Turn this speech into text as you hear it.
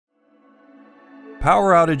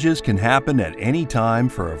Power outages can happen at any time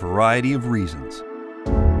for a variety of reasons.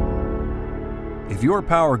 If your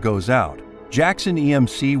power goes out, Jackson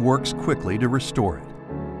EMC works quickly to restore it.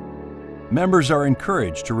 Members are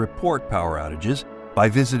encouraged to report power outages by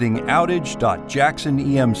visiting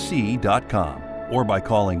outage.jacksonemc.com or by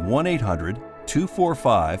calling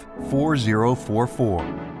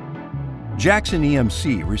 1-800-245-4044. Jackson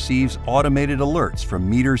EMC receives automated alerts from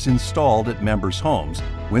meters installed at members' homes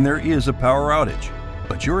when there is a power outage,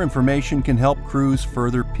 but your information can help crews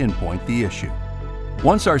further pinpoint the issue.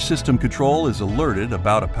 Once our system control is alerted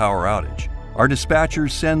about a power outage, our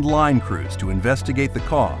dispatchers send line crews to investigate the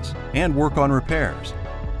cause and work on repairs.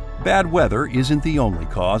 Bad weather isn't the only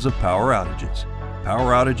cause of power outages.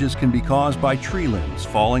 Power outages can be caused by tree limbs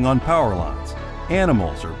falling on power lines,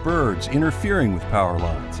 animals or birds interfering with power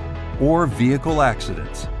lines, or vehicle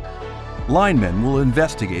accidents. Linemen will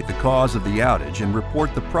investigate the cause of the outage and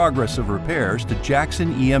report the progress of repairs to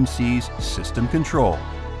Jackson EMC's system control.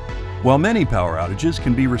 While many power outages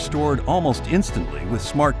can be restored almost instantly with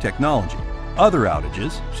smart technology, other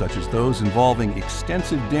outages, such as those involving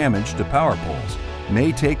extensive damage to power poles,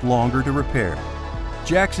 may take longer to repair.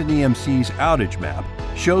 Jackson EMC's outage map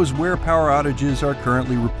shows where power outages are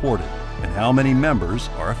currently reported and how many members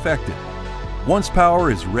are affected. Once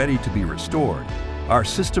power is ready to be restored, our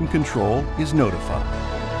system control is notified.